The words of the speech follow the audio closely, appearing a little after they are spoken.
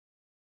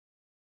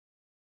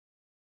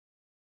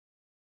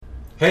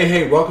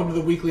Hey, welcome to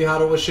the Weekly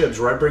Huddle with Shibs,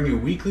 where I bring you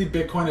weekly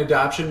Bitcoin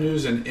adoption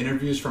news and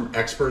interviews from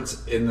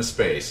experts in the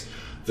space.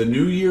 The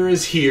new year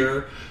is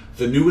here.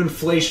 The new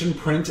inflation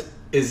print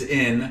is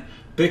in.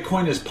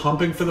 Bitcoin is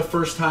pumping for the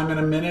first time in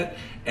a minute,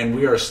 and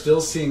we are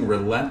still seeing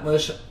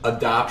relentless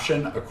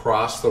adoption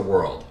across the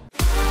world.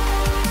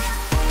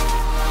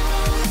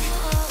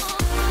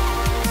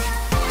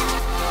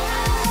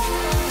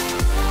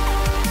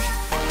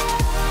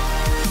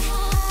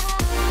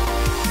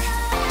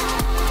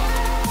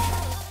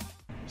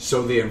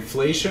 So the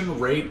inflation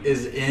rate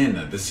is in.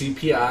 The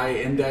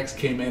CPI index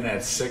came in at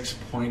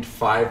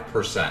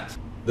 6.5%.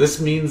 This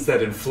means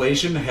that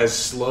inflation has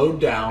slowed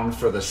down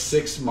for the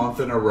 6th month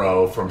in a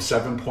row from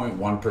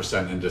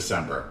 7.1% in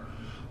December.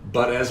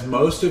 But as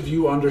most of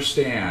you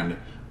understand,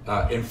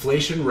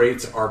 inflation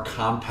rates are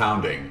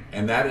compounding,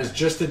 and that is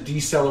just a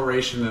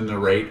deceleration in the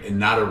rate and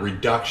not a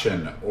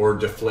reduction or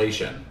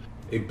deflation.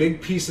 A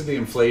big piece of the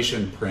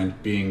inflation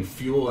print being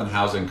fuel and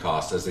housing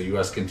costs as the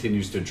U.S.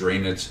 continues to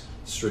drain its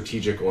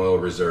strategic oil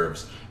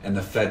reserves and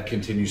the Fed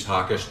continues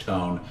hawkish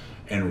tone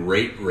and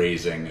rate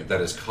raising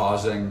that is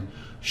causing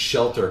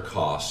shelter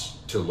costs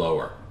to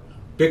lower.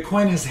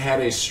 Bitcoin has had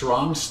a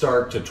strong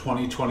start to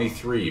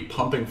 2023,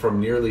 pumping from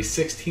nearly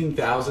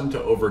 16,000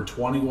 to over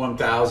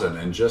 21,000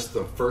 in just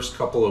the first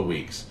couple of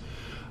weeks.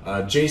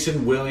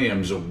 Jason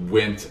Williams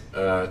went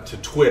to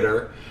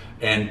Twitter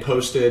and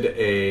posted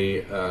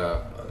a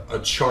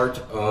chart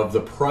of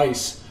the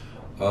price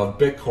of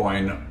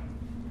Bitcoin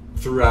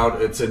throughout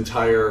its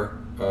entire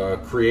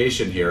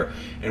creation here,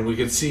 and we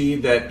can see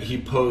that he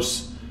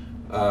posts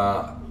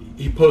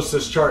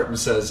this chart and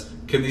says,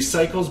 "Can these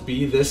cycles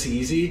be this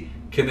easy?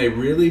 Can they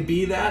really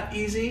be that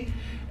easy?"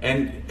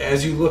 And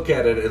as you look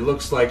at it, it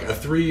looks like a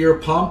 3-year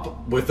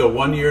pump with a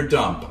 1-year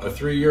dump, a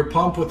 3-year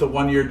pump with a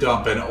 1-year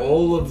dump, and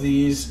all of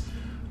these,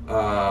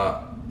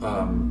 all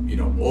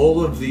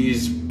of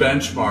these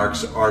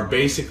benchmarks are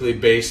basically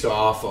based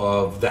off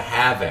of the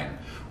halving.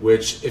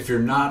 Which, if you're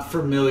not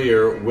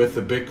familiar with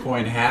the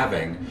Bitcoin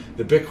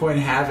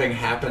halving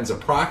happens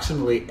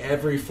approximately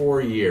every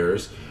 4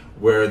 years,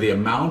 where the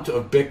amount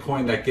of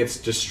Bitcoin that gets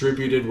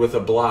distributed with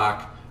a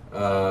block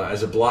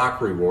as a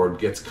block reward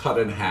gets cut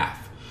in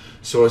half.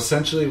 So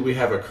essentially we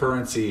have a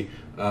currency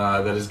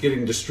that is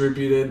getting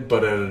distributed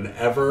but at an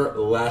ever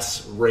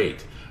less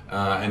rate.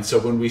 And so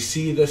when we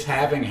see this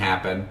halving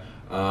happen,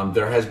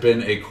 there has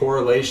been a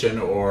correlation,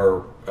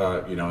 or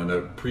in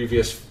the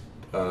previous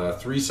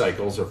 3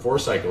 cycles or 4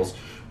 cycles,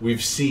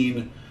 we've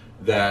seen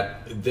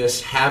that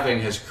this halving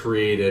has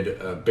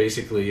created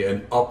basically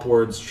an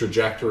upwards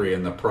trajectory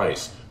in the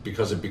price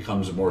because it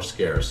becomes more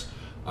scarce.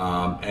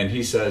 And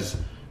he says,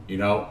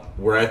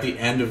 we're at the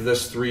end of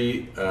this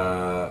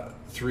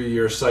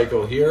 3-year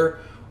cycle here.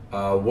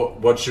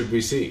 What should we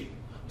see?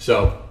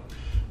 So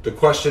the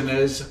question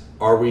is,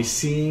 are we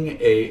seeing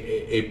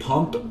a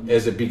pump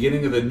as the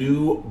beginning of the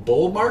new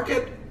bull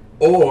market?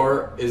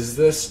 Or is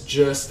this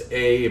just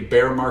a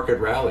bear market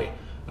rally?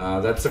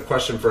 That's the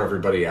question for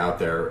everybody out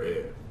there.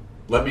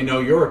 Let me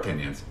know your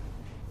opinions.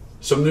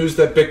 Some news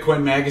that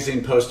Bitcoin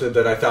Magazine posted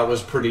that I thought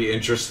was pretty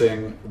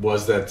interesting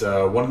was that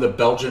one of the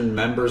Belgian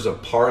members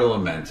of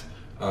parliament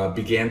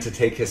began to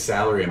take his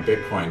salary in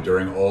Bitcoin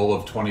during all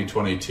of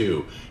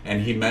 2022.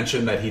 And he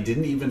mentioned that he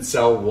didn't even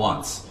sell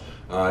once.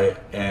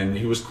 And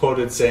he was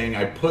quoted saying,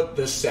 "I put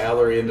this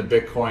salary into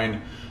Bitcoin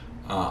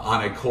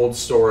on a cold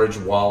storage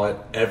wallet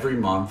every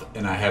month,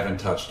 and I haven't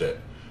touched it."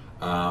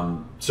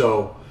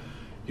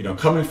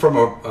 Coming from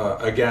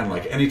again,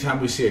 like anytime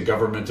we see a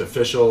government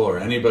official or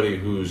anybody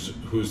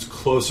who's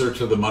closer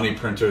to the money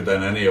printer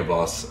than any of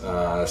us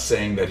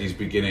saying that he's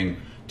beginning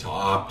to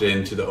opt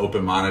into the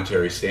open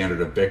monetary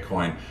standard of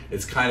Bitcoin,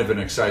 it's kind of an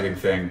exciting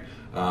thing,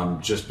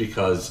 just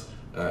because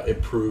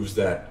it proves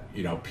that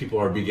people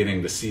are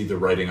beginning to see the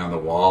writing on the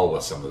wall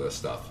with some of this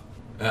stuff.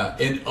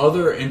 In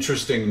other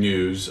interesting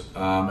news,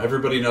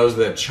 everybody knows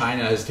that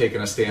China has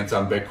taken a stance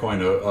on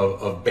Bitcoin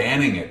of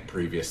banning it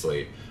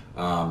previously.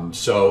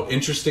 So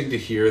interesting to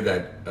hear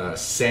that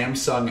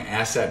Samsung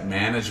Asset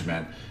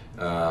Management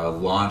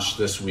launched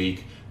this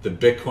week the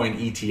Bitcoin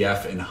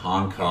ETF in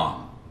Hong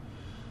Kong.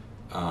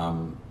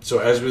 So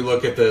as we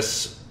look at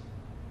this,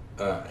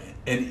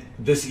 and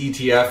this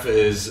ETF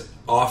is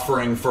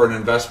offering for an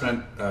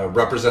investment,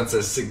 represents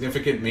a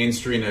significant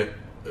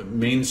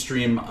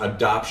mainstream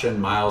adoption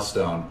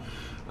milestone,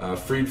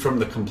 freed from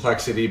the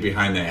complexity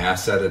behind the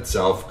asset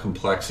itself.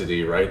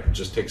 Complexity, right?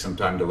 Just take some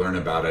time to learn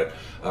about it.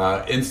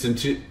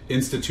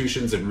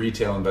 Institutions and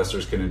retail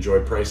investors can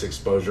enjoy price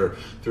exposure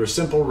through a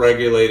simple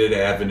regulated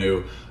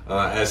avenue.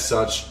 As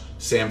such,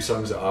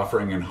 Samsung's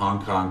offering in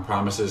Hong Kong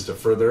promises to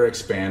further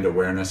expand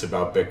awareness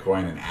about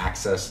Bitcoin and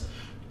access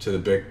to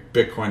the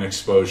Bitcoin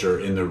exposure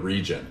in the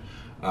region.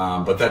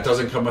 But that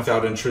doesn't come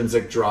without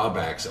intrinsic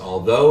drawbacks.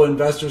 Although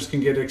investors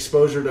can get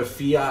exposure to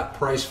fiat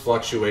price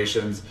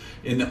fluctuations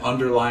in the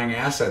underlying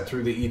asset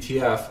through the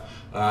ETF,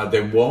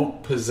 they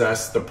won't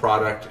possess the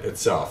product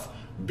itself,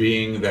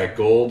 being that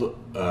gold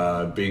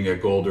or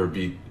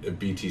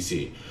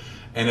BTC.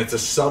 And it's a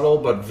subtle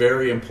but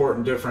very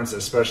important difference,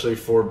 especially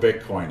for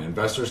Bitcoin.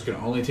 Investors can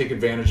only take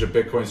advantage of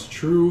Bitcoin's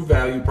true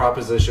value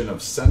proposition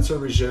of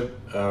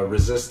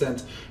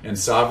censor-resistant and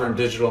sovereign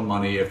digital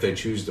money if they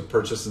choose to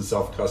purchase and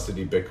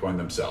self-custody Bitcoin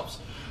themselves.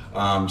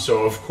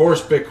 So, of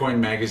course, Bitcoin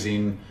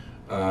Magazine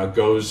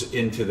goes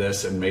into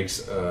this and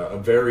makes a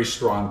very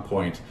strong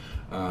point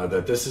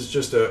that this is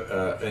just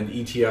an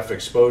ETF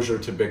exposure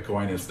to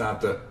Bitcoin. It's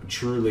not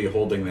truly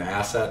holding the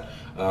asset,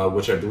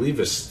 which I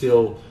believe is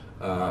still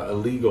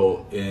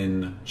illegal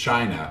in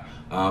China.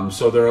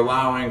 So they're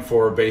allowing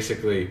for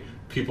basically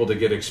people to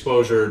get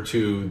exposure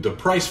to the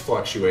price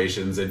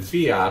fluctuations in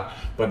fiat,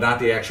 but not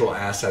the actual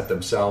asset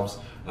themselves.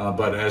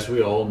 But as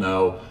we all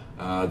know,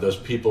 those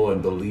people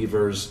and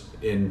believers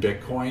in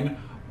Bitcoin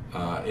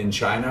in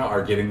China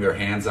are getting their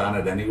hands on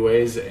it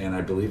anyways, and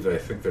I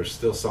think there's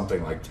still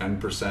something like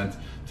 10%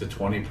 to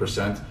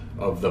 20%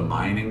 of the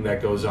mining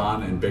that goes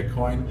on in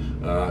Bitcoin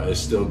is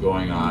still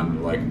going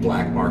on like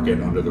black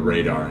market under the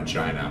radar in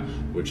China,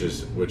 which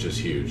is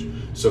huge.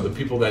 So the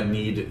people that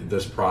need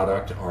this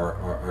product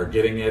are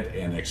getting it,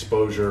 and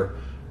exposure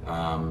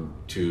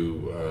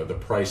to the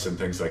price and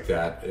things like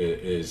that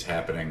is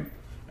happening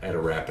at a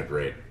rapid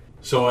rate.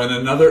 So, in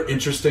another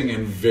interesting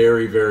and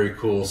very, very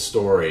cool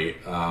story,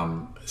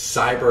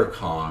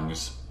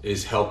 CyberKongs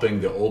is helping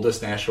the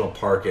oldest national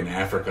park in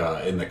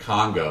Africa, in the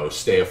Congo,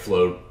 stay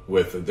afloat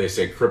with, they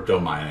say,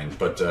 crypto mining,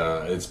 but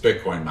it's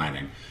Bitcoin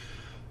mining.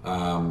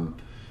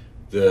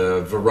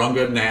 The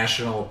Virunga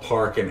National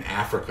Park in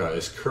Africa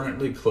is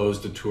currently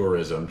closed to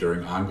tourism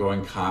during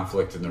ongoing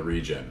conflict in the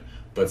region,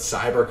 but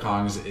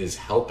CyberKongs is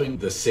helping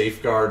the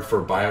safeguard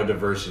for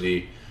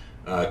biodiversity,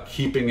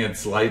 keeping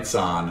its lights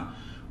on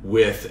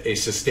with a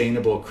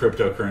sustainable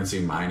cryptocurrency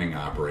mining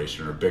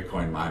operation, or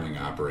Bitcoin mining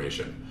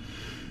operation.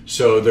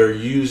 So they're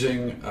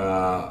using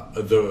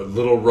the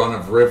little run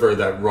of river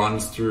that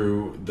runs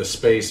through the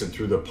space and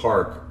through the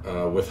park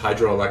with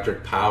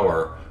hydroelectric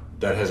power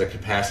that has a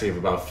capacity of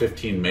about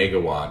 15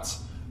 megawatts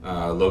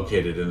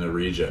located in the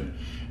region.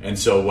 And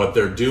so what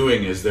they're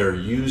doing is they're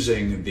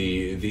using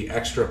the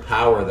extra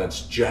power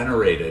that's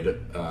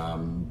generated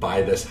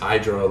by this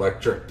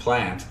hydroelectric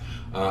plant,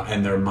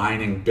 and they're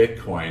mining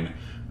Bitcoin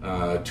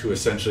to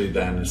essentially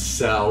then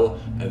sell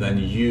and then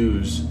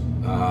use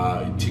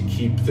to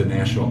keep the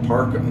national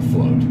park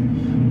afloat.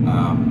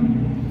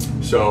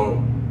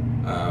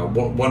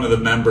 One of the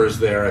members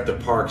there at the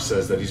park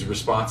says that he's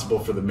responsible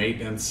for the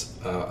maintenance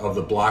of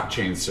the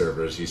blockchain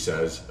servers. He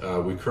says,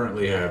 we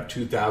currently have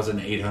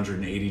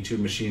 2,882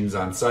 machines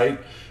on site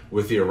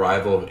with the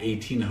arrival of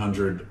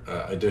 1,800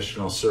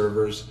 additional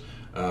servers.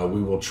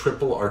 We will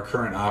triple our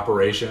current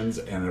operations,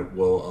 and it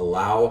will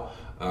allow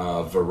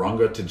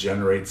Virunga to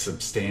generate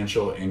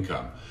substantial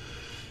income.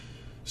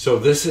 So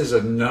this is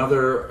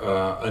another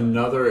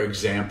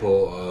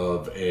example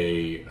of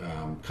a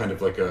kind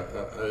of like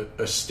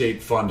a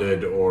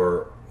state-funded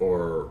or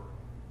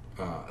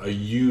a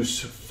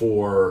use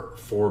for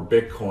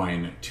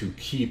Bitcoin to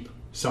keep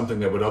something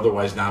that would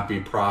otherwise not be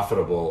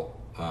profitable,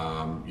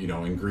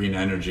 in green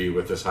energy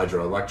with this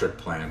hydroelectric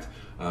plant.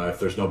 If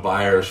there's no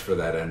buyers for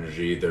that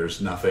energy, there's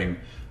nothing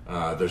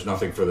for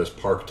this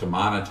park to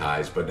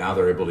monetize, but now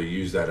they're able to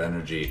use that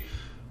energy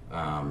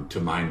to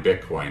mine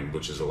Bitcoin,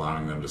 which is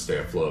allowing them to stay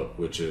afloat,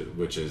 which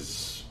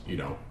is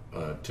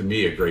to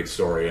me a great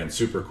story and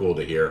super cool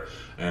to hear.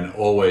 And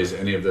always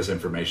any of this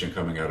information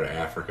coming out of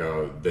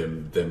Africa,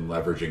 them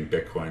leveraging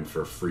Bitcoin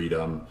for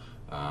freedom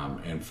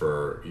and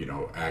for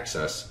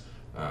access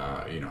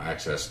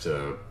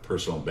to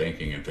personal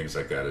banking and things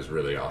like that is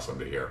really awesome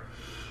to hear.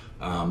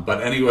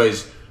 But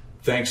anyways,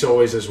 thanks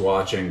always as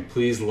watching.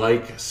 Please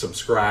like,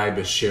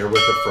 subscribe, share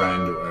with a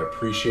friend. I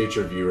appreciate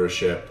your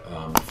viewership.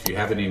 If you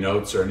have any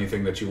notes or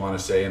anything that you want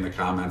to say in the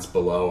comments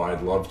below,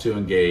 I'd love to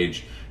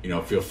engage.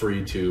 Feel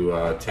free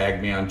to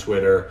tag me on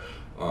Twitter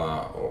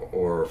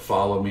or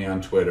follow me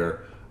on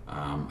Twitter.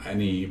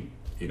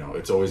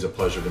 It's always a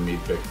pleasure to meet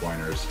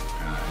Bitcoiners,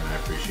 and I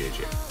appreciate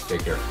you.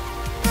 Take care.